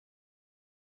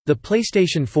The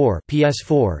PlayStation 4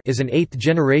 (PS4) is an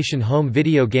eighth-generation home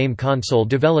video game console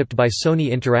developed by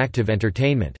Sony Interactive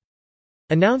Entertainment.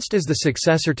 Announced as the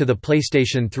successor to the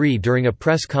PlayStation 3 during a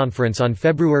press conference on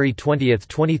February 20,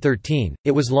 2013,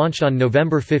 it was launched on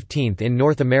November 15 in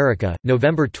North America,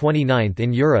 November 29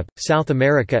 in Europe, South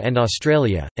America and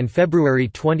Australia, and February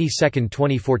 22,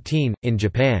 2014, in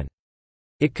Japan.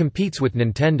 It competes with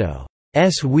Nintendo's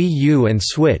Wii U and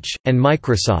Switch, and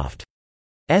Microsoft's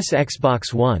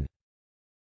Xbox One.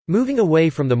 Moving away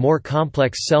from the more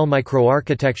complex cell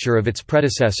microarchitecture of its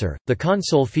predecessor, the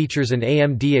console features an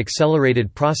AMD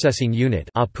Accelerated Processing Unit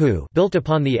built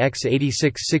upon the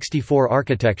x86-64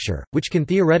 architecture, which can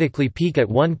theoretically peak at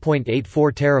 1.84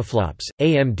 teraflops.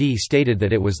 AMD stated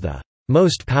that it was the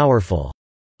most powerful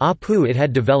APU it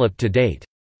had developed to date.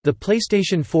 The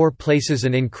PlayStation 4 places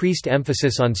an increased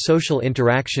emphasis on social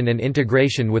interaction and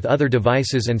integration with other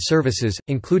devices and services,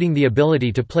 including the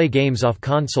ability to play games off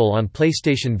console on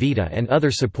PlayStation Vita and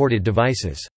other supported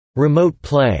devices. Remote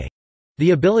play, the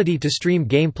ability to stream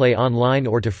gameplay online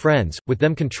or to friends, with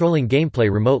them controlling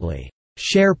gameplay remotely.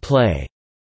 Share play.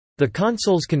 The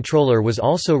console's controller was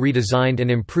also redesigned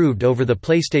and improved over the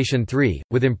PlayStation 3,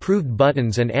 with improved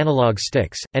buttons and analog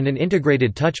sticks, and an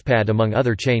integrated touchpad among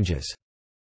other changes.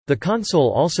 The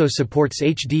console also supports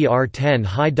HDR10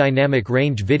 high dynamic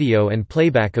range video and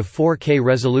playback of 4K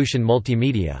resolution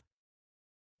multimedia.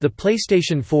 The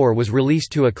PlayStation 4 was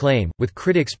released to acclaim, with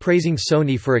critics praising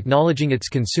Sony for acknowledging its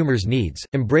consumers' needs,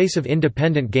 embrace of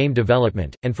independent game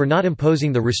development, and for not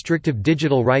imposing the restrictive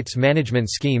digital rights management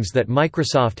schemes that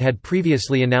Microsoft had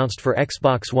previously announced for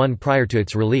Xbox One prior to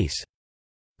its release.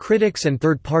 Critics and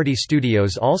third-party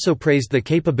studios also praised the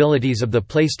capabilities of the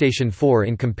PlayStation 4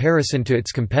 in comparison to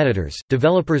its competitors.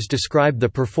 Developers described the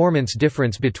performance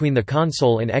difference between the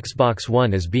console and Xbox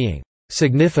One as being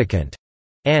significant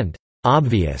and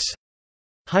obvious.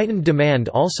 Heightened demand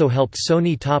also helped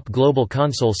Sony top global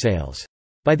console sales.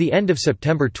 By the end of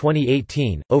September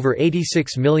 2018, over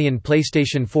 86 million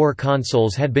PlayStation 4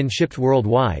 consoles had been shipped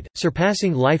worldwide,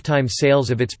 surpassing lifetime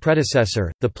sales of its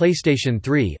predecessor, the PlayStation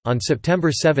 3. On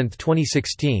September 7,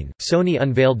 2016, Sony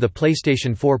unveiled the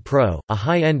PlayStation 4 Pro, a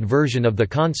high-end version of the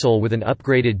console with an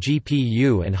upgraded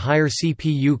GPU and higher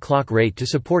CPU clock rate to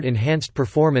support enhanced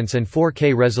performance and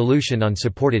 4K resolution on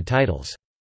supported titles.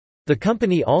 The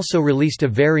company also released a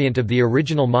variant of the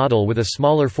original model with a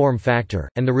smaller form factor,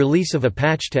 and the release of a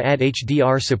patch to add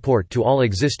HDR support to all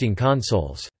existing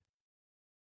consoles.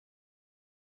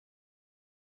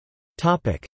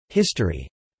 History.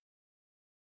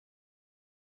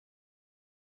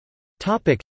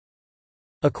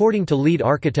 According to lead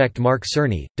architect Mark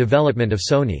Cerny, development of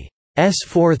Sony's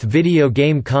fourth video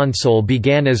game console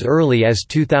began as early as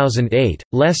 2008.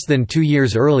 Less than 2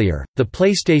 years earlier, the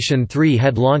PlayStation 3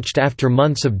 had launched after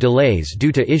months of delays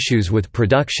due to issues with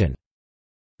production.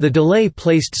 The delay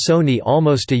placed Sony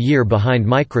almost a year behind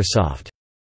Microsoft's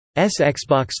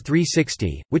Xbox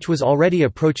 360, which was already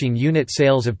approaching unit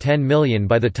sales of 10 million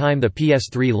by the time the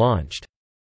PS3 launched.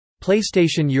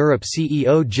 PlayStation Europe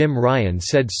CEO Jim Ryan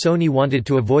said Sony wanted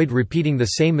to avoid repeating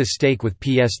the same mistake with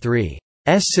PS3's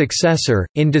successor.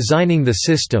 In designing the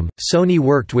system, Sony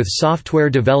worked with software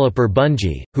developer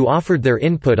Bungie, who offered their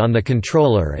input on the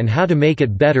controller and how to make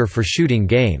it better for shooting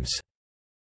games.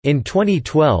 In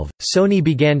 2012, Sony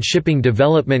began shipping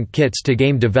development kits to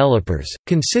game developers,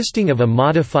 consisting of a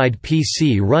modified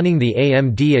PC running the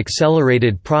AMD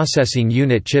Accelerated Processing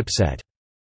Unit chipset.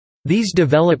 These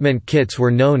development kits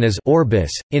were known as Orbis.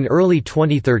 In early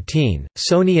 2013,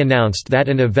 Sony announced that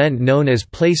an event known as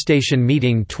PlayStation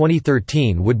Meeting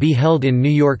 2013 would be held in New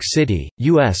York City,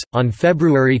 U.S., on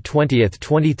February 20,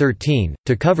 2013,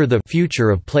 to cover the future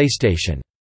of PlayStation.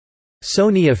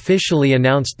 Sony officially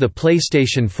announced the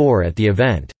PlayStation 4 at the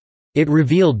event. It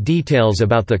revealed details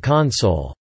about the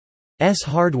console's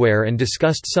hardware and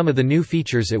discussed some of the new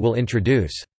features it will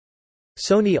introduce.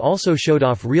 Sony also showed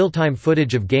off real-time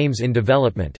footage of games in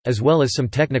development, as well as some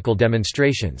technical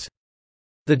demonstrations.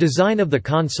 The design of the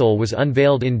console was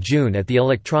unveiled in June at the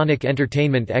Electronic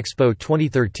Entertainment Expo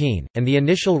 2013, and the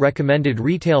initial recommended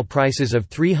retail prices of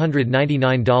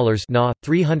 $399 (NA,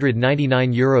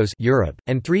 €399 Europe,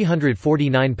 and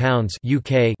 £349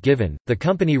 UK given. The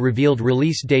company revealed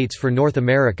release dates for North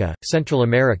America, Central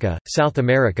America, South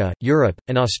America, Europe,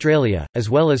 and Australia, as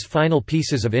well as final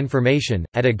pieces of information,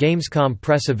 at a Gamescom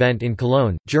press event in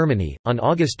Cologne, Germany, on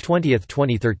August 20,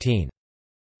 2013.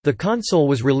 The console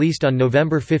was released on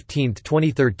November 15,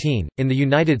 2013, in the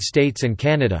United States and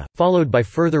Canada, followed by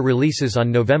further releases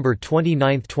on November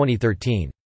 29,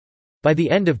 2013. By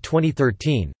the end of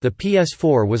 2013, the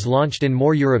PS4 was launched in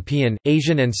more European,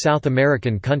 Asian and South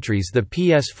American countries. The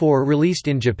PS4 released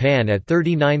in Japan at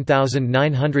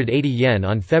 39,980 yen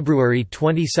on February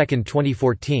 22,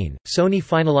 2014. Sony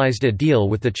finalized a deal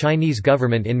with the Chinese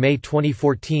government in May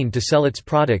 2014 to sell its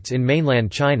products in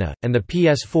mainland China, and the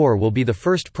PS4 will be the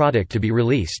first product to be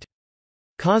released.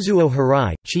 Kazuo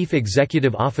Hirai, chief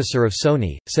executive officer of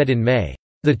Sony, said in May,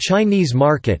 "The Chinese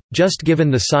market, just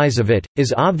given the size of it,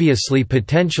 is obviously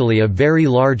potentially a very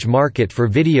large market for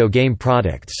video game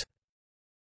products.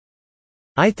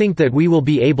 I think that we will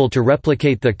be able to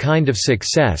replicate the kind of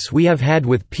success we have had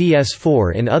with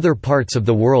PS4 in other parts of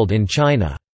the world in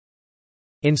China."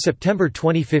 In September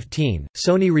 2015,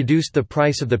 Sony reduced the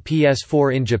price of the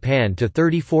PS4 in Japan to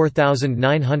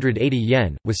 34,980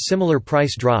 yen, with similar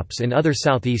price drops in other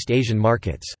Southeast Asian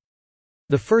markets.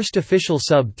 The first official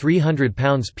sub-£300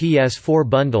 PS4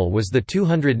 bundle was the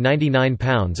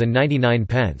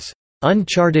 £299.99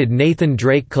 Uncharted Nathan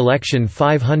Drake Collection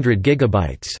 500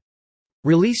 GB.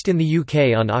 Released in the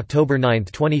UK on October 9,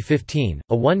 2015,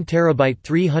 a 1 TB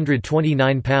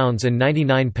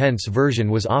 £329.99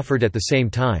 version was offered at the same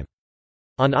time.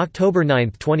 On October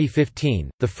 9,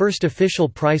 2015, the first official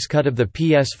price cut of the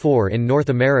PS4 in North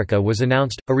America was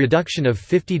announced, a reduction of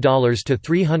 $50 to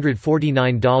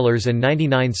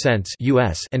 $349.99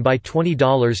 US and by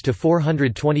 $20 to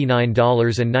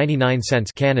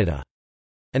 $429.99 Canada.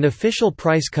 An official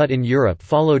price cut in Europe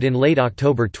followed in late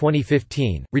October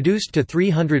 2015, reduced to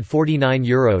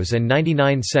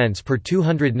 €349.99 per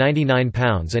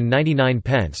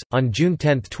 £299.99. On June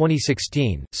 10,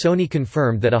 2016, Sony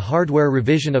confirmed that a hardware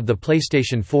revision of the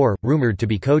PlayStation 4, rumored to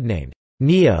be codenamed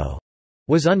Neo,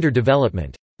 was under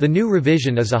development. The new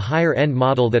revision is a higher-end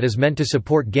model that is meant to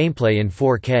support gameplay in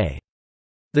 4K.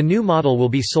 The new model will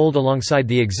be sold alongside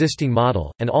the existing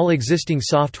model, and all existing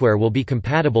software will be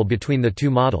compatible between the two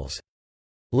models.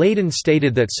 Layden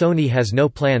stated that Sony has no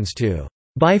plans to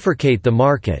bifurcate the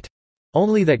market,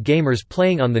 only that gamers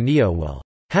playing on the Neo will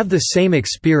have the same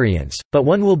experience, but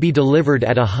one will be delivered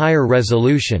at a higher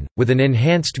resolution, with an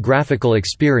enhanced graphical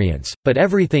experience, but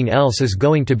everything else is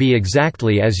going to be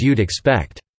exactly as you'd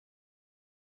expect.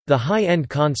 The high-end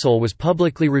console was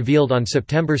publicly revealed on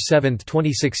September 7,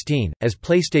 2016, as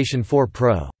PlayStation 4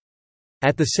 Pro.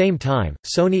 At the same time,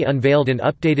 Sony unveiled an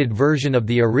updated version of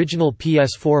the original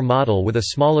PS4 model with a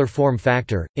smaller form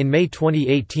factor. In May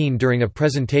 2018, during a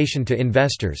presentation to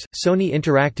investors, Sony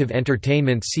Interactive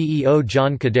Entertainment CEO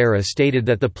John Kodera stated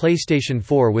that the PlayStation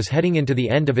 4 was heading into the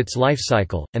end of its life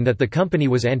cycle, and that the company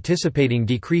was anticipating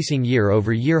decreasing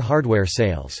year-over-year hardware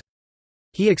sales.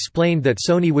 He explained that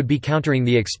Sony would be countering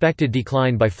the expected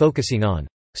decline by focusing on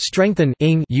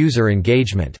strengthening user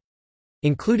engagement,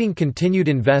 including continued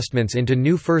investments into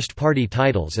new first-party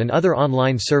titles and other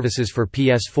online services for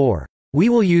PS4. "We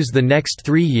will use the next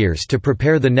 3 years to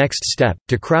prepare the next step,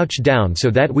 to crouch down so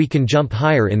that we can jump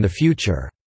higher in the future,"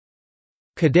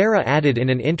 Kodera added in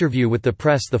an interview with the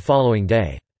press the following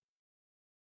day.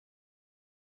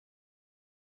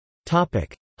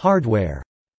 Hardware.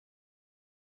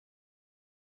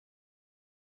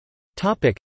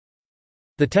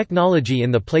 The technology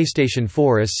in the PlayStation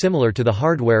 4 is similar to the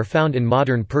hardware found in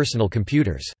modern personal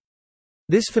computers.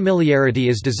 This familiarity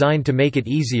is designed to make it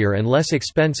easier and less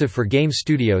expensive for game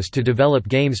studios to develop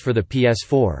games for the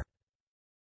PS4.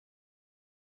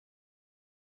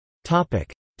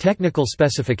 Technical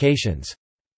specifications.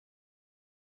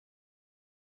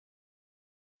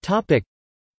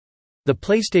 The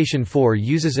PlayStation 4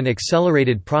 uses an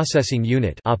accelerated processing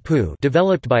unit (APU)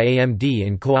 developed by AMD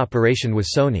in cooperation with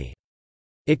Sony.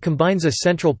 It combines a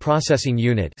central processing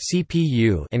unit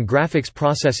 (CPU) and graphics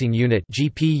processing unit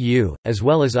 (GPU), as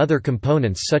well as other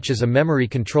components such as a memory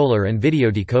controller and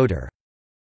video decoder.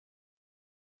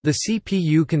 The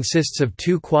CPU consists of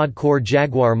 2 quad-core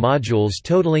Jaguar modules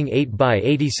totaling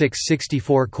 8x86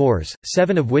 64 cores,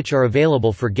 7 of which are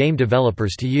available for game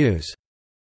developers to use.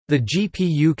 The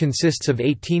GPU consists of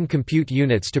 18 compute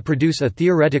units to produce a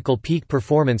theoretical peak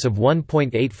performance of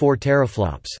 1.84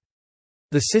 teraflops.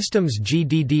 The system's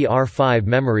GDDR5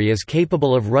 memory is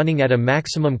capable of running at a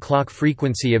maximum clock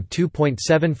frequency of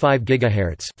 2.75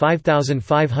 GHz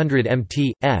 (5500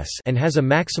 ms) and has a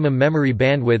maximum memory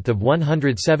bandwidth of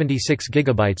 176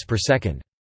 GB per second.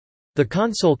 The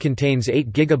console contains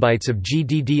 8 GB of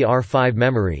GDDR5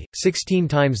 memory, 16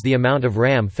 times the amount of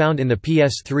RAM found in the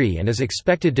PS3, and is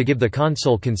expected to give the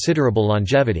console considerable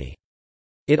longevity.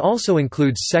 It also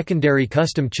includes secondary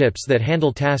custom chips that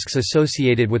handle tasks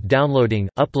associated with downloading,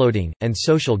 uploading, and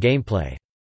social gameplay.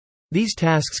 These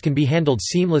tasks can be handled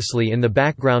seamlessly in the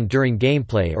background during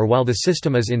gameplay or while the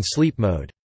system is in sleep mode.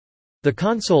 The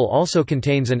console also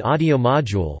contains an audio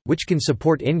module, which can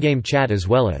support in-game chat as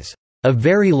well as a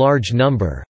very large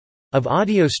number of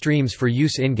audio streams for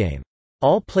use in-game.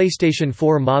 All PlayStation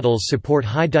 4 models support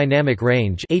high dynamic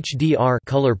range (HDR)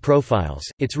 color profiles.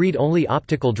 Its read-only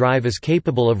optical drive is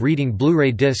capable of reading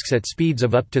Blu-ray discs at speeds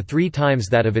of up to 3 times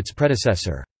that of its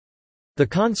predecessor. The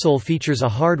console features a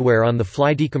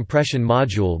hardware-on-the-fly decompression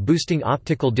module boosting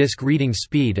optical disc reading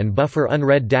speed and buffer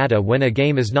unread data when a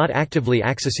game is not actively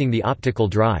accessing the optical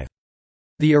drive.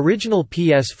 The original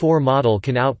PS4 model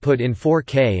can output in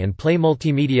 4K and play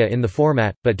multimedia in the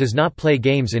format, but does not play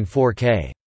games in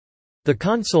 4K. The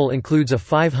console includes a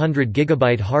 500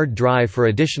 GB hard drive for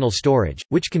additional storage,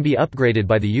 which can be upgraded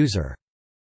by the user.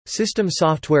 System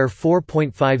Software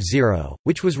 4.50,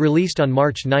 which was released on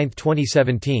March 9,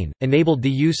 2017, enabled the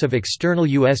use of external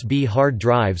USB hard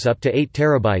drives up to 8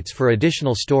 TB for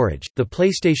additional storage. The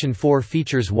PlayStation 4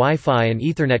 features Wi-Fi and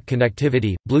Ethernet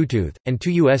connectivity, Bluetooth, and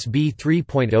 2 USB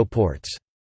 3.0 ports.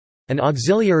 An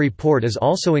auxiliary port is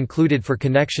also included for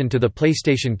connection to the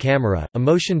PlayStation Camera, a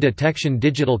motion detection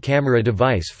digital camera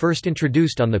device first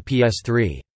introduced on the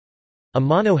PS3. A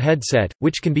mono headset,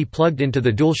 which can be plugged into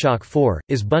the DualShock 4,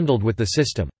 is bundled with the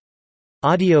system.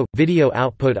 Audio-video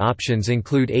output options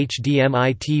include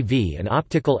HDMI TV and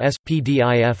optical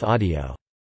SPDIF audio.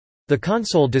 The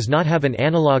console does not have an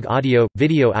analog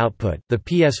audio-video output. The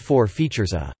PS4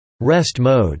 features a rest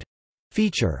mode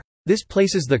feature. This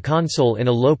places the console in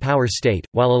a low-power state,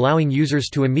 while allowing users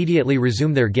to immediately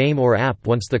resume their game or app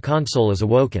once the console is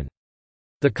awoken.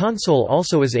 The console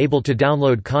also is able to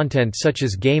download content such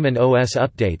as game and OS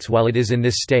updates while it is in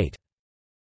this state.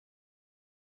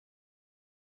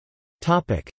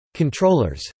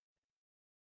 Controllers.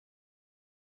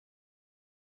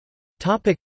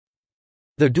 The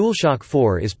DualShock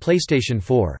 4 is PlayStation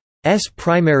 4's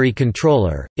primary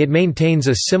controller. It maintains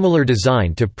a similar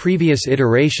design to previous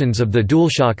iterations of the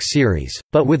DualShock series,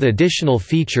 but with additional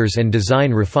features and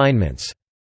design refinements.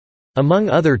 Among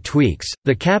other tweaks,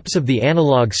 the caps of the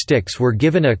analog sticks were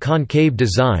given a concave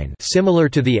design similar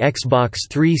to the Xbox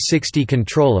 360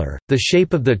 controller, the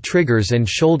shape of the triggers and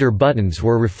shoulder buttons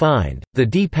were refined, the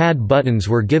D-pad buttons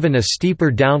were given a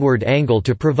steeper downward angle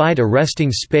to provide a resting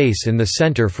space in the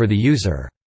center for the user's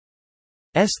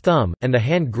thumb, and the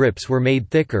hand grips were made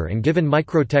thicker and given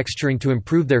microtexturing to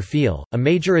improve their feel. A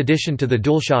major addition to the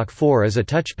DualShock 4 is a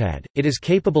touchpad. It is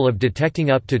capable of detecting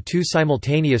up to 2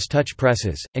 simultaneous touch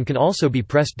presses, and can also be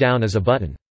pressed down as a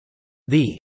button.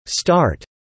 The Start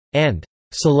and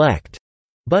Select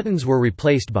buttons were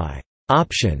replaced by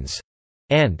Options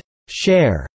and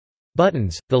Share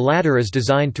buttons. The latter is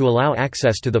designed to allow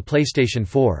access to the PlayStation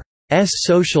 4's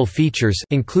social features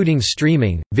including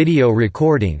streaming, video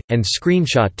recording, and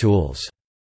screenshot tools.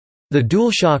 The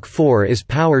DualShock 4 is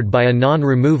powered by a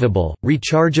non-removable,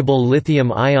 rechargeable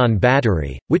lithium-ion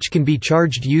battery, which can be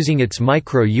charged using its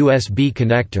micro-USB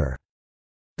connector.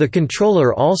 The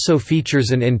controller also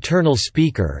features an internal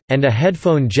speaker, and a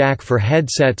headphone jack for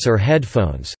headsets or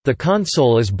headphones. The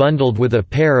console is bundled with a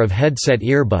pair of headset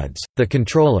earbuds. The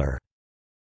controller's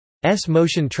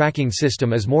motion tracking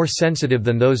system is more sensitive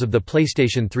than those of the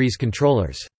PlayStation 3's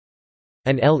controllers.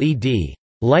 An LED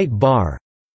light bar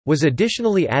was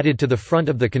additionally added to the front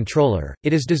of the controller.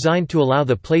 It is designed to allow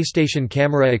the PlayStation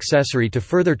Camera accessory to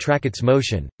further track its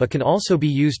motion, but can also be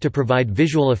used to provide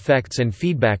visual effects and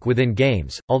feedback within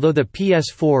games. Although the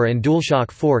PS4 and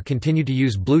DualShock 4 continue to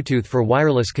use Bluetooth for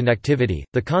wireless connectivity,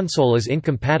 the console is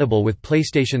incompatible with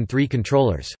PlayStation 3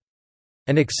 controllers.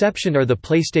 An exception are the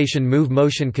PlayStation Move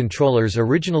motion controllers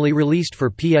originally released for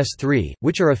PS3,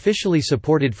 which are officially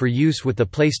supported for use with the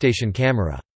PlayStation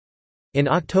Camera. In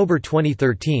October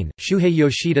 2013, Shuhei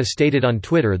Yoshida stated on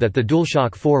Twitter that the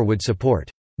DualShock 4 would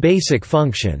support basic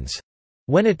functions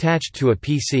when attached to a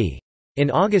PC.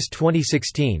 In August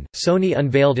 2016, Sony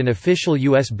unveiled an official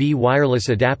USB wireless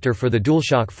adapter for the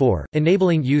DualShock 4,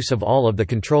 enabling use of all of the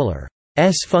controller's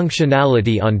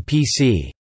functionality on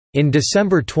PC. In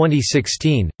December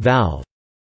 2016, Valve's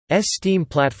Steam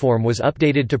platform was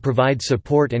updated to provide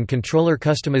support and controller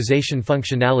customization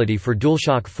functionality for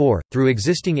DualShock 4, through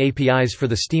existing APIs for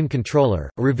the Steam controller.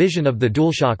 A revision of the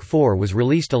DualShock 4 was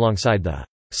released alongside the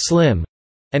Slim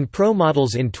and Pro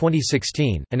models in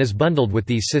 2016, and is bundled with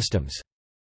these systems.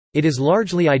 It is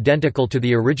largely identical to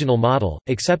the original model,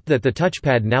 except that the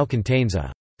touchpad now contains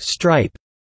a stripe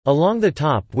along the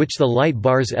top which the light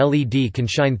bar's LED can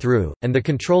shine through, and the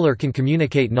controller can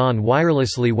communicate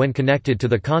non-wirelessly when connected to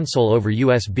the console over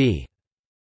USB.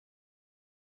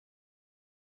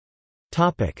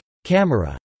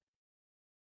 Camera.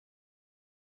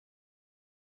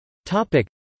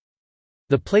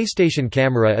 The PlayStation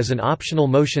Camera is an optional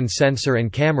motion sensor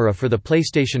and camera for the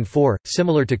PlayStation 4,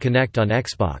 similar to Kinect on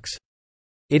Xbox.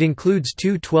 It includes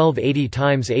two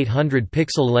 1280x800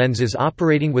 pixel lenses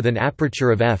operating with an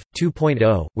aperture of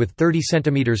f/2.0, with 30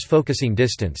 cm focusing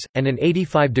distance, and an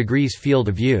 85 degrees field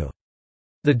of view.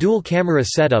 The dual camera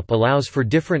setup allows for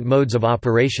different modes of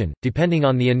operation, depending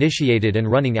on the initiated and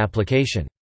running application.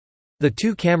 The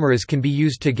two cameras can be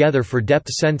used together for depth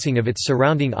sensing of its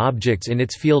surrounding objects in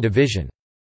its field of vision.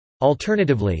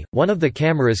 Alternatively, one of the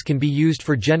cameras can be used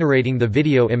for generating the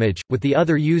video image, with the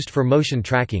other used for motion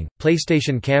tracking.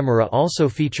 PlayStation Camera also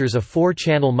features a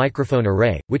 4-channel microphone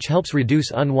array, which helps reduce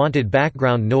unwanted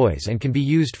background noise and can be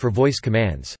used for voice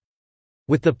commands.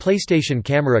 With the PlayStation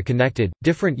Camera connected,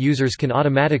 different users can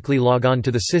automatically log on to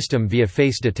the system via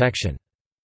face detection.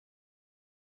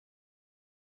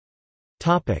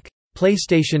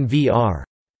 PlayStation VR.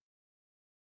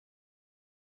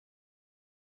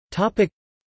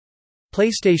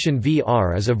 PlayStation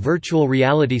VR is a virtual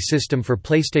reality system for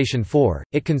PlayStation 4.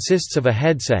 It consists of a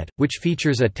headset, which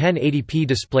features a 1080p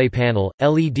display panel,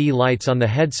 LED lights on the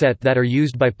headset that are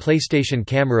used by PlayStation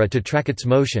Camera to track its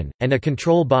motion, and a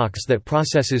control box that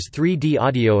processes 3D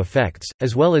audio effects,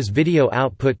 as well as video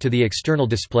output to the external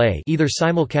display, either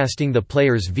simulcasting the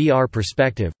player's VR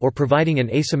perspective, or providing an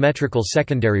asymmetrical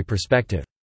secondary perspective.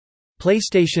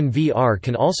 PlayStation VR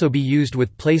can also be used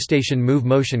with PlayStation Move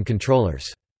motion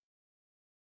controllers.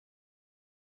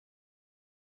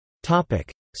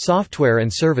 Software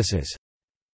and services.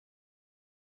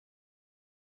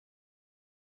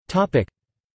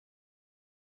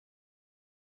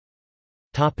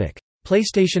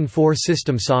 PlayStation 4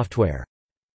 system software.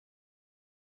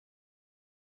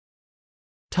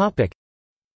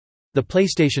 The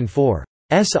PlayStation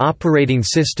 4's operating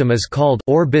system is called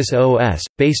Orbis OS,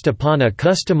 based upon a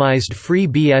customized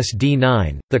FreeBSD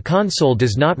 9. The console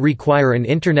does not require an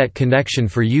internet connection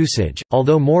for usage,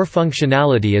 although more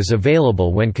functionality is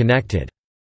available when connected.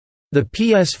 The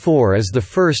PS4 is the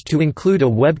first to include a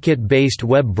WebKit-based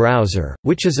web browser,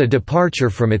 which is a departure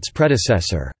from its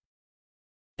predecessor.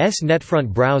 NetFront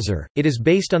browser. It is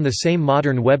based on the same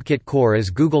modern WebKit core as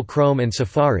Google Chrome and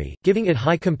Safari, giving it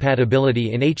high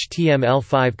compatibility in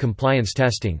HTML5 compliance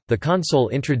testing. The console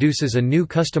introduces a new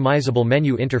customizable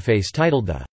menu interface titled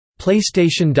the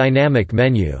PlayStation Dynamic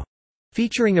Menu,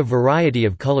 featuring a variety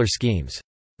of color schemes.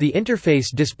 The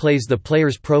interface displays the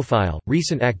player's profile,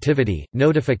 recent activity,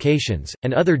 notifications,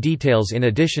 and other details in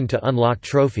addition to unlocked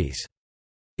trophies.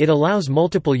 It allows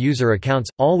multiple user accounts,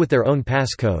 all with their own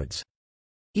passcodes.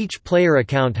 Each player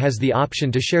account has the option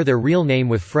to share their real name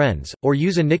with friends, or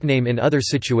use a nickname in other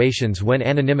situations when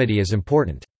anonymity is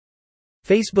important.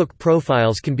 Facebook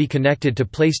profiles can be connected to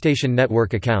PlayStation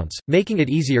Network accounts, making it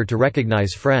easier to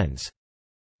recognize friends.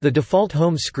 The default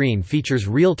home screen features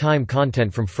real-time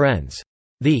content from friends.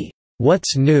 The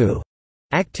 "What's New"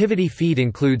 activity feed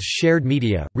includes shared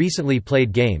media, recently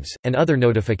played games, and other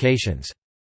notifications.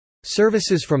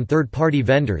 Services from third-party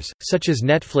vendors, such as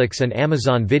Netflix and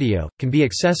Amazon Video, can be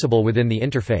accessible within the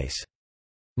interface.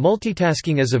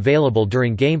 Multitasking is available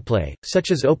during gameplay,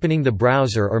 such as opening the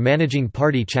browser or managing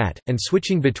party chat, and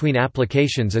switching between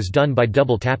applications is done by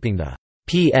double-tapping the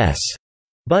PS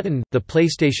button. The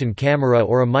PlayStation Camera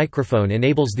or a microphone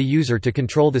enables the user to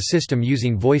control the system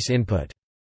using voice input.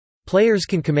 Players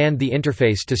can command the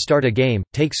interface to start a game,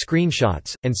 take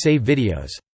screenshots, and save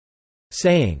videos.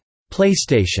 Saying,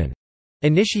 "PlayStation"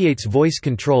 initiates voice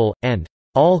control, and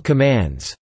 "All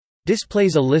commands"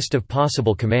 displays a list of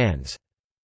possible commands.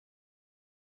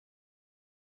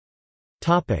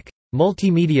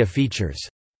 Multimedia features.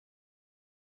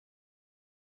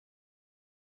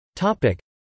 The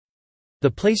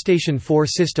PlayStation 4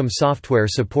 system software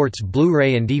supports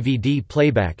Blu-ray and DVD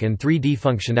playback and 3D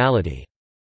functionality.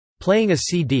 Playing a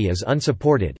CD is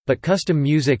unsupported, but custom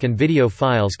music and video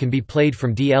files can be played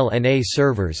from DLNA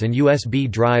servers and USB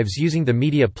drives using the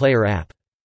Media Player app.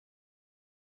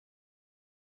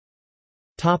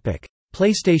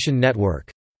 PlayStation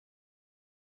Network.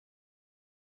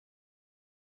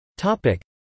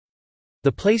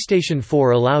 The PlayStation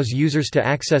 4 allows users to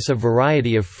access a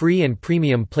variety of free and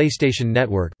premium PlayStation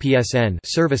Network (PSN)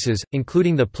 services,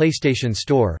 including the PlayStation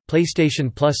Store,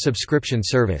 PlayStation Plus subscription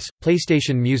service,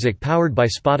 PlayStation Music powered by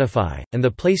Spotify, and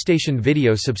the PlayStation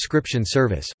Video subscription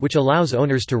service, which allows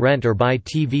owners to rent or buy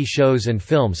TV shows and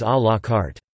films à la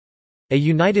carte. A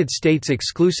United States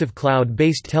exclusive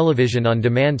cloud-based television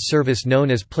on-demand service known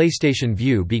as PlayStation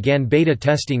Vue began beta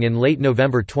testing in late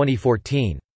November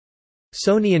 2014.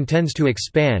 Sony intends to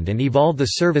expand and evolve the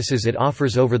services it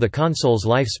offers over the console's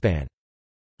lifespan.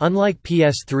 Unlike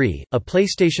PS3, a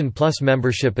PlayStation Plus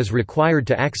membership is required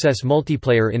to access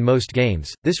multiplayer in most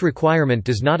games. This requirement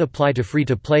does not apply to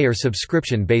free-to-play or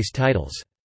subscription-based titles.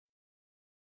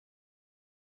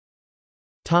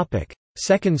 Topic: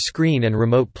 Second screen and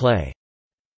remote play.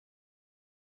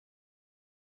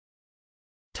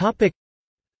 Topic: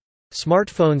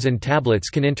 Smartphones and tablets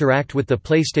can interact with the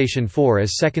PlayStation 4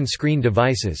 as second-screen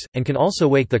devices, and can also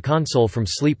wake the console from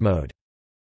sleep mode.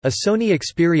 A Sony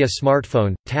Xperia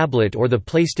smartphone, tablet or the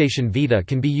PlayStation Vita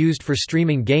can be used for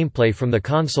streaming gameplay from the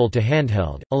console to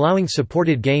handheld, allowing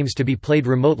supported games to be played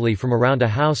remotely from around a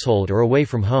household or away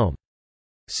from home.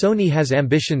 Sony has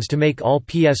ambitions to make all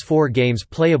PS4 games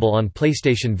playable on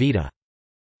PlayStation Vita.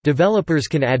 Developers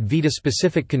can add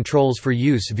Vita-specific controls for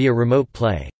use via remote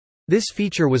play. This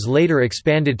feature was later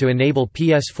expanded to enable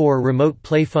PS4 remote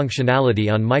play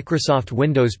functionality on Microsoft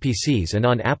Windows PCs and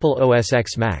on Apple OS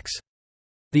X Macs.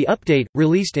 The update,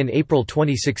 released in April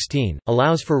 2016,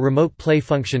 allows for remote play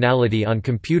functionality on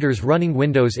computers running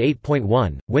Windows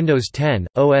 8.1, Windows 10,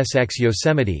 OS X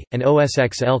Yosemite, and OS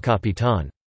X El Capitan.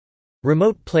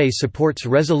 Remote play supports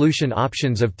resolution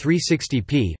options of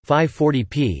 360p,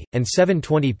 540p, and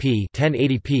 720p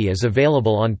 1080p is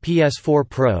available on PS4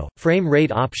 Pro, frame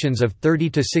rate options of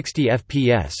 30 to 60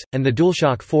 fps, and the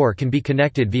DualShock 4 can be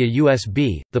connected via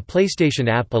USB. The PlayStation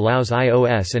app allows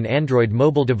iOS and Android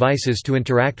mobile devices to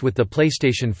interact with the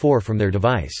PlayStation 4 from their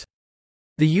device.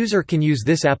 The user can use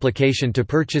this application to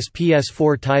purchase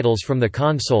PS4 titles from the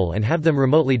console and have them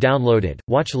remotely downloaded,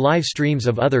 watch live streams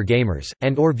of other gamers,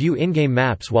 and/or view in-game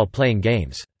maps while playing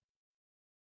games.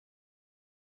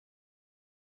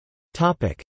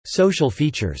 Topic: Social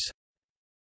features.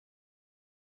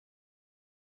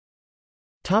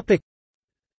 Topic: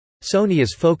 Sony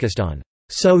is focused on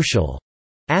social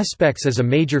aspects as a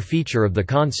major feature of the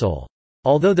console.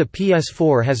 Although the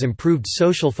PS4 has improved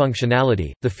social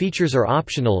functionality, the features are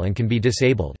optional and can be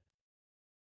disabled.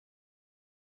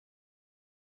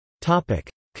 Topic: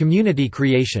 Community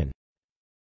creation.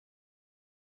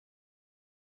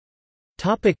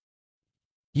 Topic: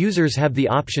 Users have the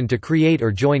option to create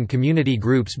or join community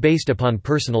groups based upon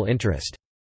personal interest.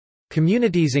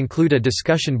 Communities include a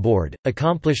discussion board,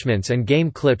 accomplishments and game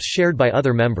clips shared by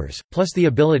other members, plus the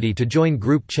ability to join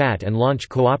group chat and launch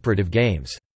cooperative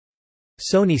games.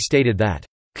 Sony stated that,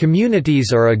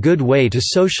 "Communities are a good way to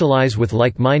socialize with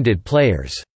like-minded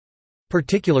players,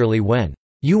 particularly when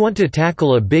you want to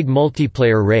tackle a big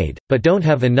multiplayer raid, but don't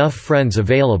have enough friends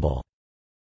available."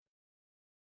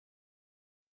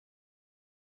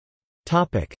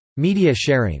 Media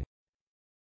sharing.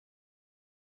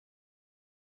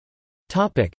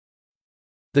 The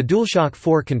DualShock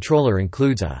 4 controller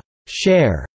includes a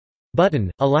 «Share»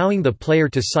 button, allowing the player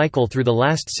to cycle through the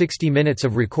last 60 minutes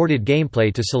of recorded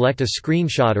gameplay to select a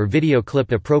screenshot or video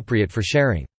clip appropriate for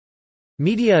sharing.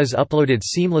 Media is uploaded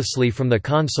seamlessly from the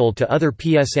console to other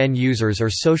PSN users or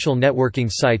social networking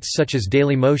sites such as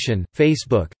Dailymotion,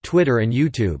 Facebook, Twitter and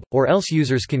YouTube, or else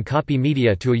users can copy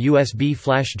media to a USB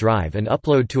flash drive and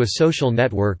upload to a social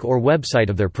network or website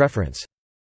of their preference.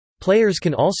 Players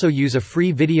can also use a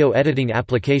free video editing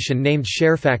application named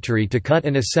ShareFactory to cut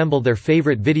and assemble their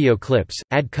favorite video clips,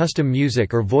 add custom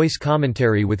music or voice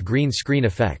commentary with green screen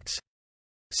effects.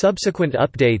 Subsequent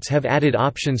updates have added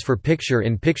options for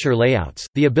picture-in-picture layouts,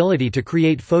 the ability to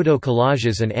create photo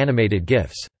collages and animated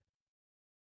GIFs.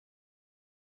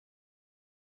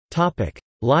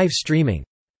 Live streaming.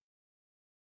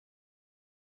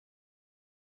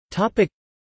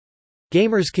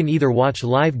 Gamers can either watch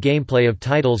live gameplay of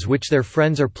titles which their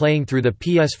friends are playing through the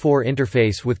PS4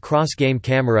 interface with cross-game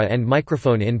camera and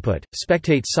microphone input,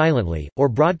 spectate silently, or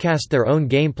broadcast their own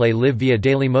gameplay live via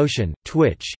Dailymotion,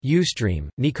 Twitch, Ustream,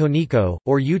 Nico,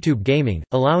 or YouTube Gaming,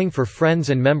 allowing for friends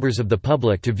and members of the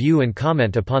public to view and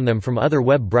comment upon them from other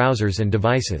web browsers and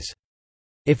devices.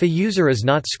 If a user is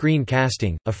not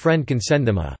screencasting, a friend can send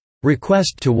them a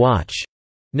 «request to watch»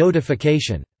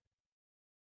 notification.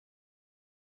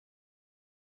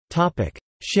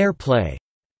 Share play.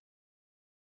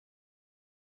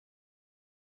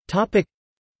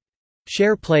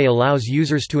 Share play allows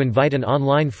users to invite an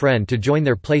online friend to join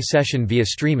their play session via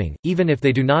streaming, even if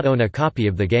they do not own a copy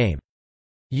of the game.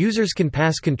 Users can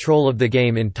pass control of the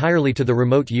game entirely to the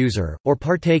remote user, or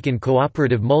partake in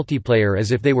cooperative multiplayer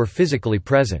as if they were physically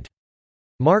present.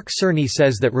 Mark Cerny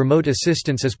says that remote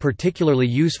assistance is particularly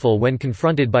useful when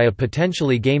confronted by a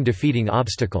potentially game-defeating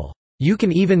obstacle. You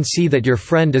can even see that your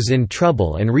friend is in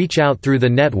trouble and reach out through the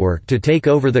network to take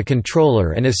over the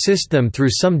controller and assist them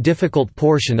through some difficult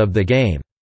portion of the game,"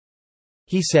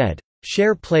 he said.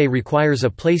 Share play requires a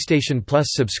PlayStation Plus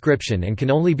subscription and can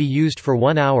only be used for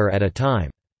 1 hour at a time.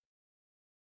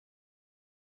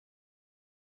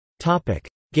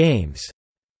 Games.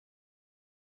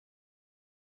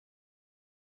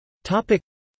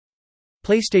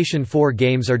 PlayStation 4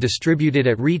 games are distributed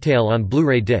at retail on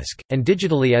Blu-ray disc, and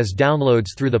digitally as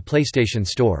downloads through the PlayStation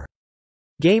Store.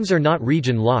 Games are not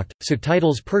region-locked, so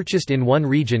titles purchased in one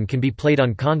region can be played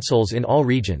on consoles in all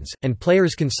regions, and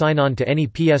players can sign on to any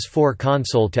PS4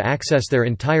 console to access their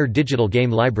entire digital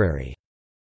game library.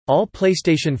 All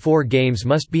PlayStation 4 games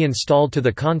must be installed to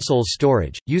the console's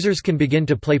storage. Users can begin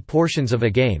to play portions of a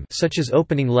game, such as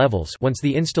opening levels, once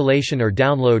the installation or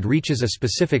download reaches a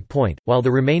specific point, while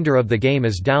the remainder of the game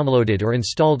is downloaded or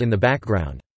installed in the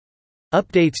background.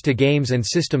 Updates to games and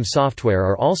system software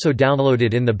are also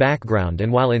downloaded in the background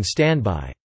and while in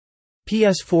standby.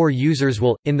 PS4 users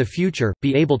will, in the future,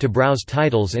 be able to browse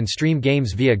titles and stream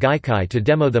games via Gaikai to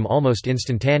demo them almost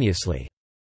instantaneously.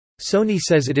 Sony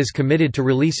says it is committed to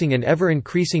releasing an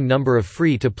ever-increasing number of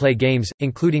free-to-play games,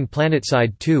 including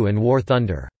PlanetSide 2 and War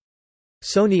Thunder.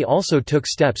 Sony also took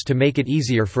steps to make it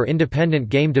easier for independent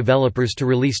game developers to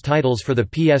release titles for the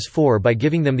PS4 by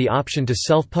giving them the option to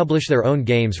self-publish their own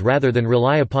games rather than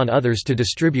rely upon others to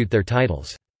distribute their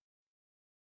titles.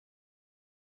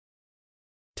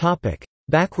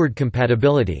 Backward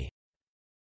compatibility.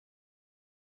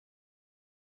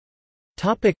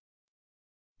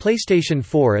 PlayStation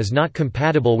 4 is not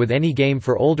compatible with any game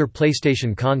for older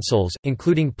PlayStation consoles,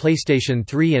 including PlayStation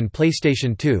 3 and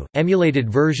PlayStation 2.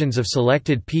 Emulated versions of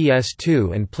selected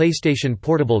PS2 and PlayStation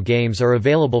Portable games are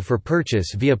available for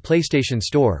purchase via PlayStation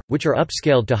Store, which are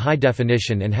upscaled to high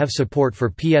definition and have support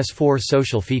for PS4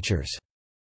 social features.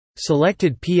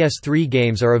 Selected PS3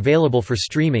 games are available for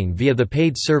streaming via the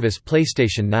paid service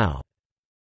PlayStation Now.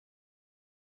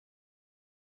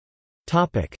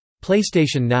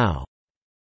 PlayStation Now.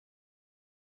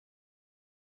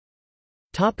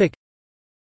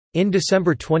 In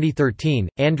December 2013,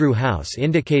 Andrew House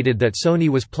indicated that Sony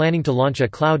was planning to launch a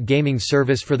cloud gaming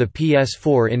service for the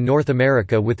PS4 in North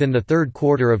America within the third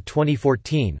quarter of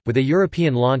 2014, with a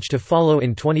European launch to follow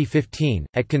in 2015.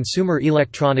 At Consumer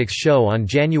Electronics Show on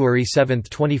January 7,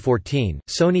 2014,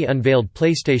 Sony unveiled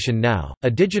PlayStation Now, a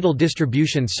digital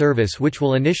distribution service which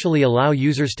will initially allow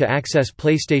users to access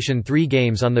PlayStation 3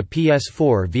 games on the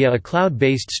PS4 via a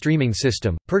cloud-based streaming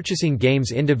system, purchasing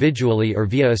games individually or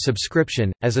via a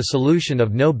subscription, as a solution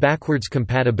of no backwards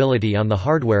compatibility on the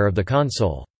hardware of the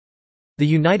console. The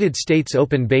United States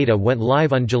Open Beta went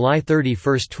live on July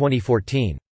 31,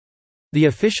 2014. The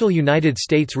official United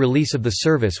States release of the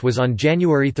service was on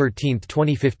January 13,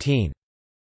 2015.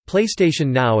 PlayStation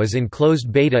Now is in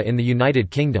closed beta in the United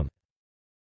Kingdom.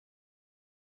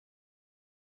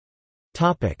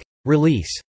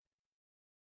 Release.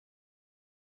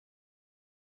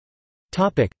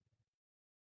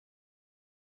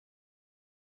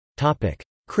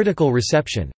 Critical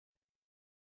reception.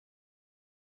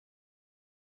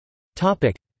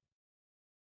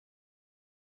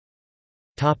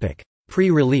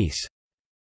 Pre-release.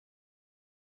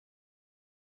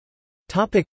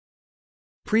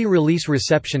 Pre-release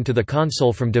reception to the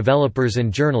console from developers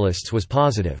and journalists was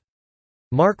positive.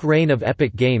 Mark Rain of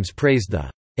Epic Games praised the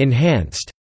enhanced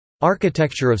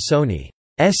architecture of Sony's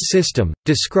system,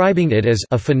 describing it as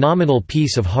a phenomenal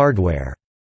piece of hardware.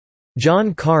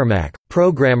 John Carmack,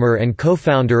 programmer and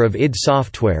co-founder of id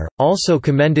Software, also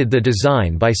commended the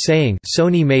design by saying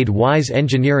Sony made wise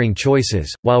engineering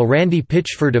choices, while Randy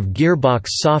Pitchford of Gearbox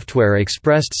Software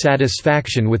expressed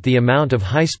satisfaction with the amount of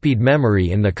high-speed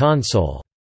memory in the console.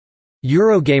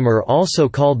 Eurogamer also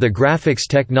called the graphics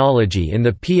technology in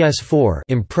the PS4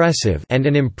 impressive and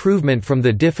an improvement from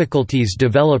the difficulties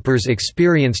developers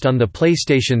experienced on the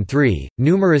PlayStation 3.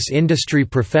 Numerous industry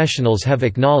professionals have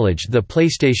acknowledged the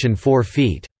PlayStation 4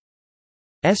 feat's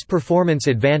performance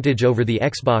advantage over the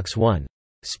Xbox One.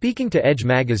 Speaking to Edge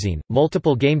magazine,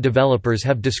 multiple game developers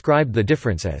have described the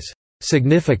difference as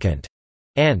significant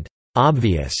and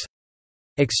obvious.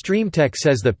 Extreme Tech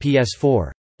says the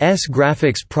PS4's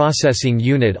graphics processing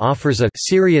unit offers a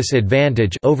serious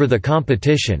advantage over the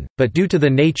competition, but due to the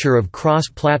nature of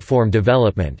cross-platform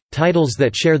development, titles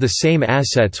that share the same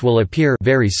assets will appear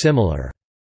very similar.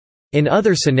 In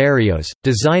other scenarios,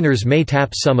 designers may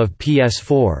tap some of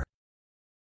PS4's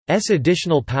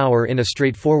additional power in a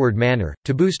straightforward manner,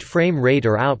 to boost frame rate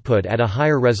or output at a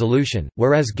higher resolution,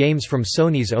 whereas games from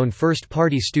Sony's own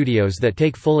first-party studios that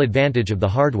take full advantage of the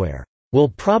hardware will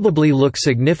probably look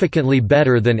significantly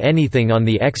better than anything on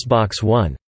the Xbox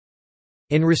One.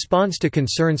 In response to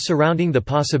concerns surrounding the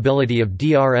possibility of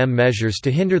DRM measures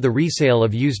to hinder the resale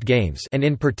of used games and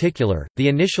in particular, the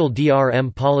initial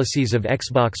DRM policies of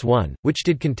Xbox One, which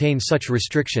did contain such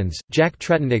restrictions, Jack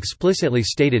Tretton explicitly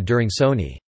stated during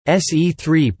Sony's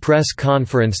E3 press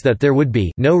conference that there would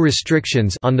be no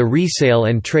restrictions on the resale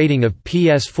and trading of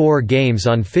PS4 games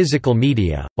on physical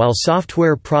media, while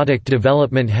software product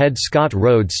development head Scott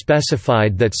Rhodes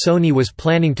specified that Sony was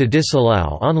planning to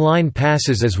disallow online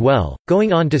passes as well,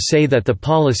 going on to say that the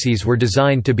policies were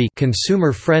designed to be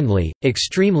consumer-friendly,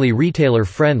 extremely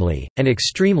retailer-friendly, and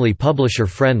extremely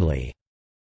publisher-friendly.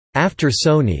 After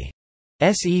Sony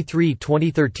E3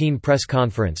 2013 press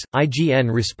conference,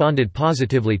 IGN responded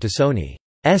positively to Sony's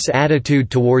attitude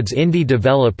towards indie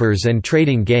developers and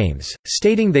trading games,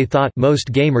 stating they thought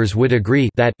most gamers would agree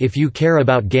that if you care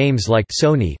about games like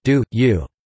Sony do, you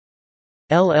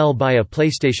buy a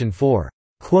PlayStation 4.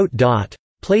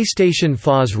 PlayStation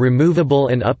 4's removable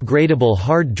and upgradable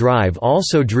hard drive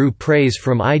also drew praise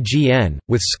from IGN,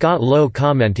 with Scott Lowe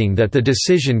commenting that the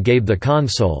decision gave the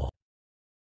console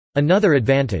another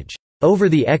advantage over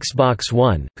the Xbox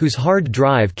One, whose hard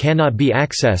drive cannot be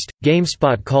accessed.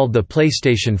 GameSpot called the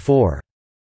PlayStation 4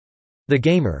 the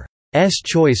gamer's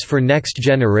choice for next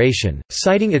generation,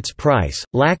 citing its price,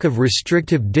 lack of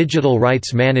restrictive digital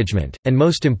rights management, and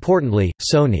most importantly,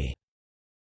 Sony's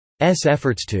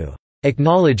efforts to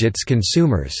acknowledge its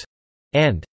consumers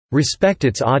and respect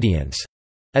its audience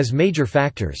as major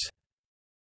factors.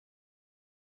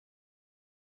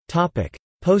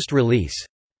 Post-release.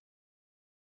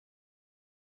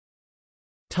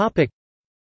 The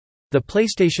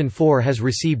PlayStation 4 has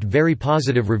received very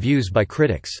positive reviews by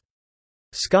critics.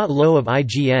 Scott Lowe of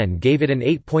IGN gave it an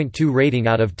 8.2 rating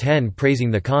out of 10, praising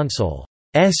the console's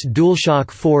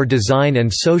DualShock 4 design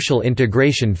and social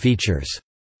integration features.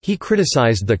 He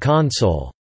criticized the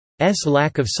console's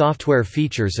lack of software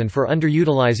features and for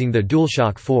underutilizing the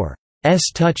DualShock 4's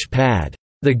touchpad.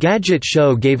 The Gadget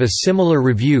Show gave a similar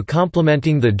review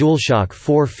complimenting the DualShock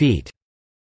 4 feat's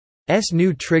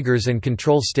new triggers and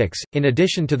control sticks, in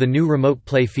addition to the new Remote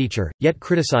Play feature, yet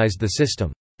criticized the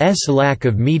system's lack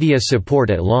of media support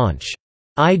at launch.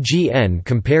 IGN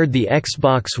compared the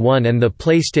Xbox One and the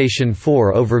PlayStation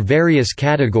 4 over various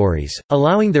categories,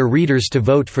 allowing their readers to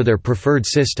vote for their preferred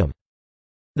system.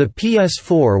 The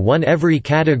PS4 won every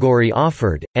category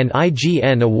offered, and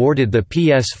IGN awarded the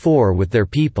PS4 with their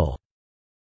People's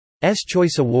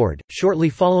Choice Award. Shortly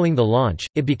following the launch,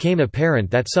 it became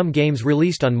apparent that some games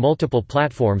released on multiple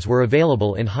platforms were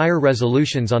available in higher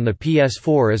resolutions on the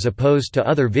PS4 as opposed to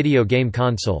other video game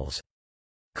consoles.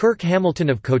 Kirk Hamilton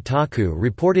of Kotaku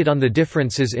reported on the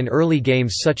differences in early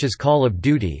games such as Call of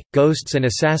Duty, Ghosts and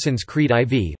Assassin's Creed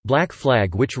IV, Black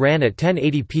Flag, which ran at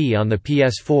 1080p on the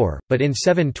PS4, but in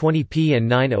 720p and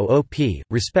 900p,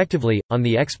 respectively, on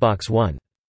the Xbox One.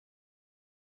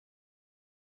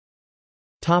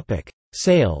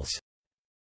 Sales.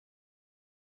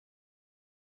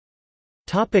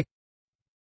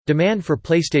 Demand for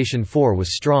PlayStation 4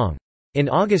 was strong. In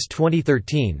August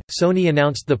 2013, Sony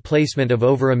announced the placement of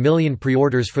over 1 million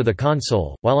pre-orders for the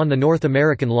console, while on the North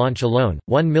American launch alone,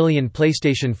 1 million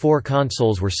PlayStation 4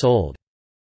 consoles were sold.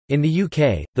 In the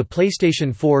UK, the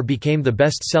PlayStation 4 became the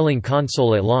best-selling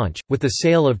console at launch, with the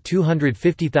sale of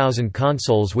 250,000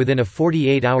 consoles within a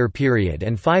 48-hour period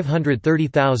and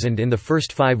 530,000 in the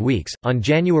first 5 weeks. On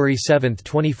January 7,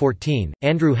 2014,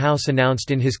 Andrew House announced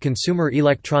in his Consumer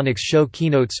Electronics Show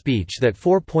keynote speech that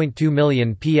 4.2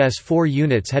 million PS4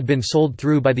 units had been sold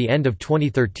through by the end of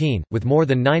 2013, with more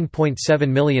than 9.7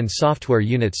 million software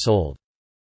units sold.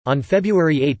 On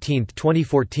February 18,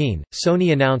 2014,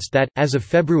 Sony announced that, as of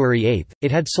February 8,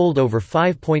 it had sold over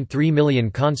 5.3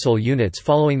 million console units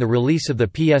following the release of the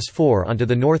PS4 onto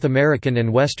the North American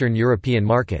and Western European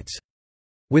markets.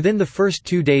 Within the first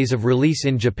 2 days of release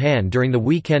in Japan during the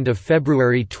weekend of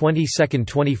February 22,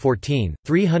 2014,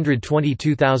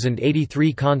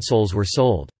 322,083 consoles were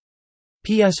sold.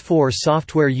 PS4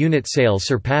 software unit sales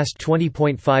surpassed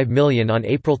 20.5 million on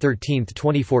April 13,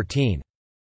 2014.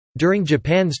 During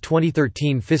Japan's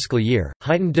 2013 fiscal year,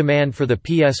 heightened demand for the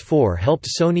PS4 helped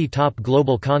Sony top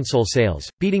global console sales,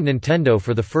 beating Nintendo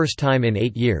for the first time in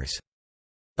 8 years.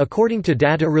 According to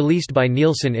data released by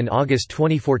Nielsen in August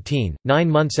 2014, 9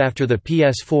 months after the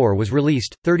PS4 was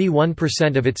released,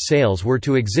 31% of its sales were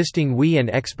to existing Wii and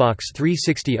Xbox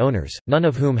 360 owners, none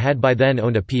of whom had by then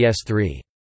owned a PS3.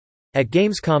 At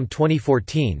Gamescom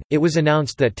 2014, it was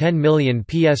announced that 10 million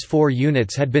PS4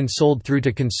 units had been sold through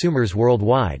to consumers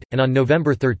worldwide, and on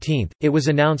November 13, it was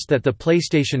announced that the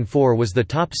PlayStation 4 was the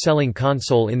top-selling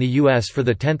console in the US for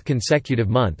the 10th consecutive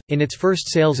month. In its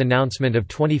first sales announcement of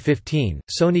 2015,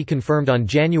 Sony confirmed on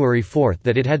January 4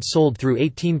 that it had sold through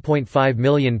 18.5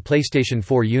 million PlayStation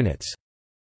 4 units.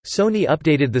 Sony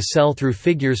updated the sell-through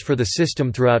figures for the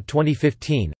system throughout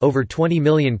 2015, over 20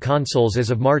 million consoles as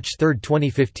of March 3,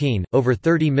 2015, over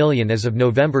 30 million as of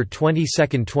November 22,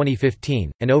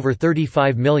 2015, and over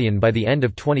 35 million by the end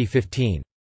of 2015.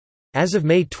 As of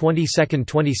May 22,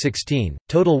 2016,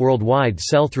 total worldwide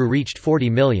sell-through reached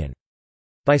 40 million.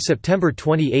 By September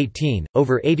 2018,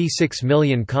 over 86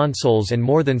 million consoles and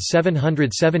more than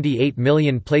 778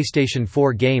 million PlayStation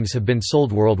 4 games have been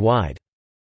sold worldwide.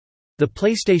 The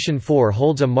PlayStation 4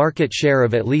 holds a market share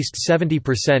of at least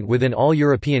 70% within all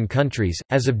European countries,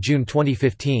 as of June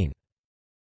 2015.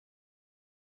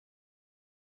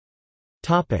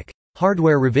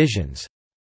 Hardware revisions.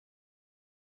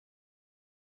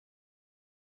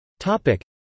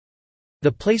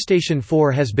 The PlayStation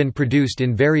 4 has been produced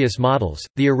in various models,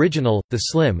 the original, the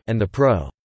Slim, and the Pro.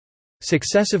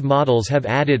 Successive models have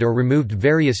added or removed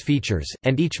various features,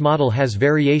 and each model has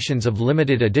variations of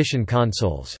limited edition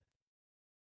consoles.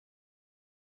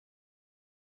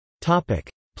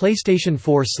 PlayStation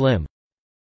 4 Slim.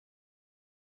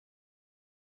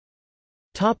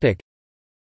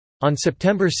 On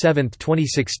September 7,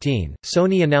 2016,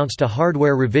 Sony announced a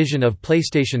hardware revision of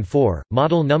PlayStation 4,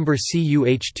 model number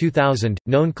CUH2000,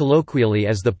 known colloquially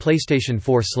as the PlayStation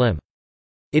 4 Slim.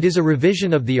 It is a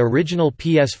revision of the original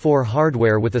PS4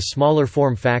 hardware with a smaller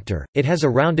form factor. It has a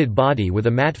rounded body with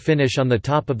a matte finish on the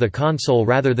top of the console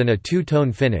rather than a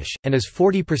two-tone finish, and is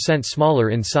 40% smaller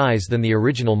in size than the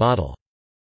original model.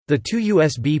 The two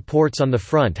USB ports on the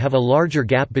front have a larger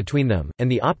gap between them,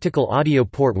 and the optical audio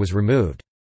port was removed.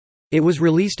 It was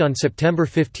released on September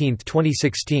 15,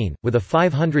 2016, with a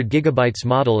 500 GB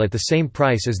model at the same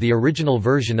price as the original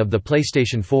version of the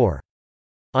PlayStation 4.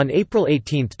 On April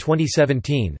 18,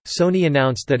 2017, Sony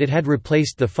announced that it had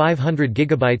replaced the 500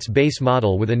 GB base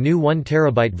model with a new 1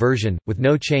 TB version, with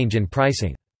no change in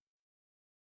pricing.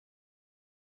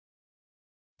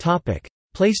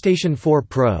 PlayStation 4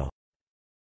 Pro.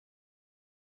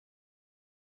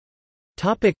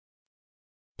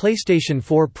 PlayStation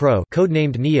 4 Pro,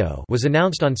 codenamed Neo, was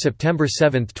announced on September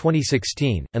 7,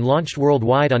 2016, and launched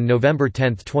worldwide on November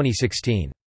 10,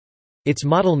 2016. Its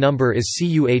model number is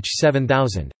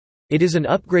CUH7000. It is an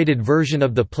upgraded version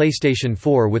of the PlayStation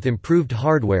 4 with improved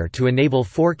hardware to enable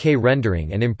 4K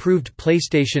rendering and improved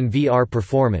PlayStation VR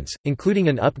performance, including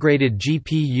an upgraded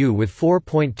GPU with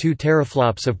 4.2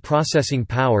 teraflops of processing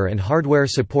power and hardware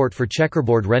support for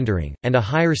checkerboard rendering, and a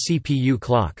higher CPU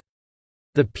clock.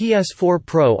 The PS4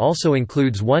 Pro also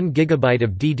includes 1 GB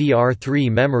of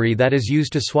DDR3 memory that is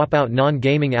used to swap out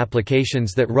non-gaming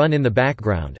applications that run in the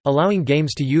background, allowing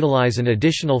games to utilize an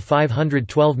additional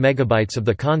 512 MB of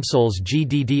the console's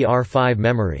GDDR5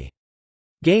 memory.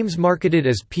 Games marketed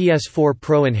as PS4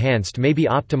 Pro Enhanced may be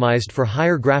optimized for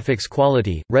higher graphics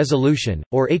quality, resolution,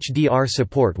 or HDR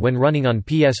support when running on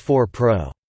PS4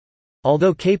 Pro.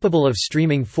 Although capable of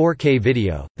streaming 4K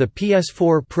video, the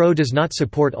PS4 Pro does not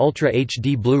support Ultra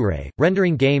HD Blu-ray.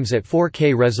 Rendering games at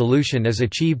 4K resolution is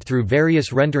achieved through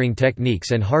various rendering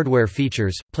techniques and hardware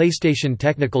features. PlayStation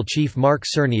technical chief Mark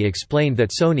Cerny explained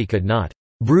that Sony could not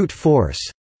brute force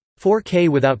 4K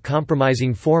without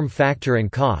compromising form factor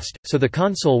and cost, so the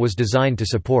console was designed to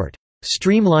support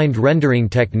streamlined rendering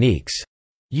techniques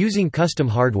using custom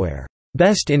hardware,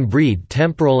 best-in-breed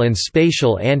temporal and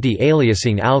spatial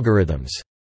anti-aliasing algorithms,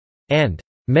 and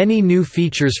many new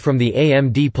features from the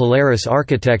AMD Polaris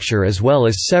architecture as well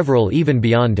as several even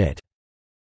beyond it.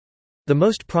 The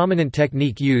most prominent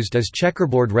technique used is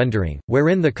checkerboard rendering,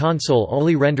 wherein the console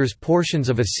only renders portions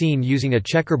of a scene using a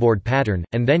checkerboard pattern,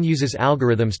 and then uses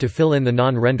algorithms to fill in the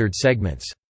non-rendered segments.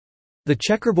 The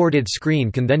checkerboarded screen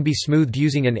can then be smoothed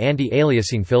using an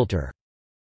anti-aliasing filter.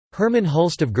 Herman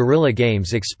Hulst of Guerrilla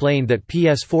Games explained that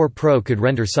PS4 Pro could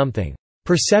render something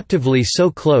perceptively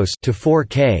so close to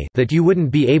 4K that you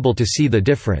wouldn't be able to see the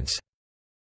difference.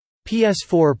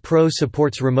 PS4 Pro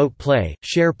supports remote play,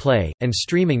 share play, and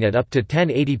streaming at up to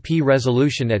 1080p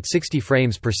resolution at 60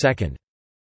 frames per second.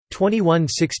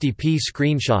 2160p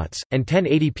screenshots, and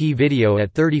 1080p video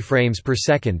at 30 frames per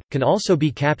second, can also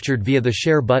be captured via the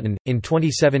share button. In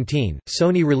 2017,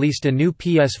 Sony released a new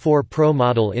PS4 Pro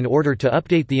model in order to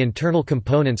update the internal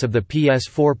components of the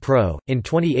PS4 Pro. In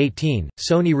 2018,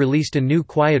 Sony released a new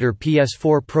quieter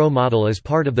PS4 Pro model as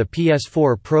part of the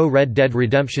PS4 Pro Red Dead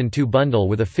Redemption 2 bundle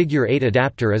with a Figure 8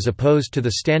 adapter as opposed to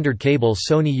the standard cable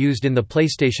Sony used in the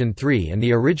PlayStation 3 and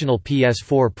the original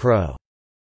PS4 Pro.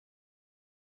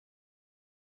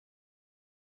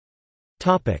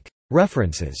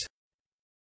 References.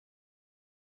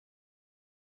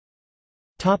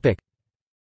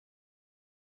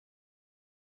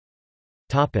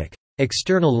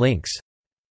 External links.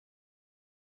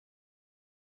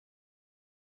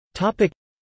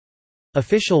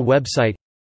 Official website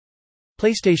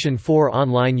PlayStation 4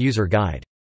 Online User Guide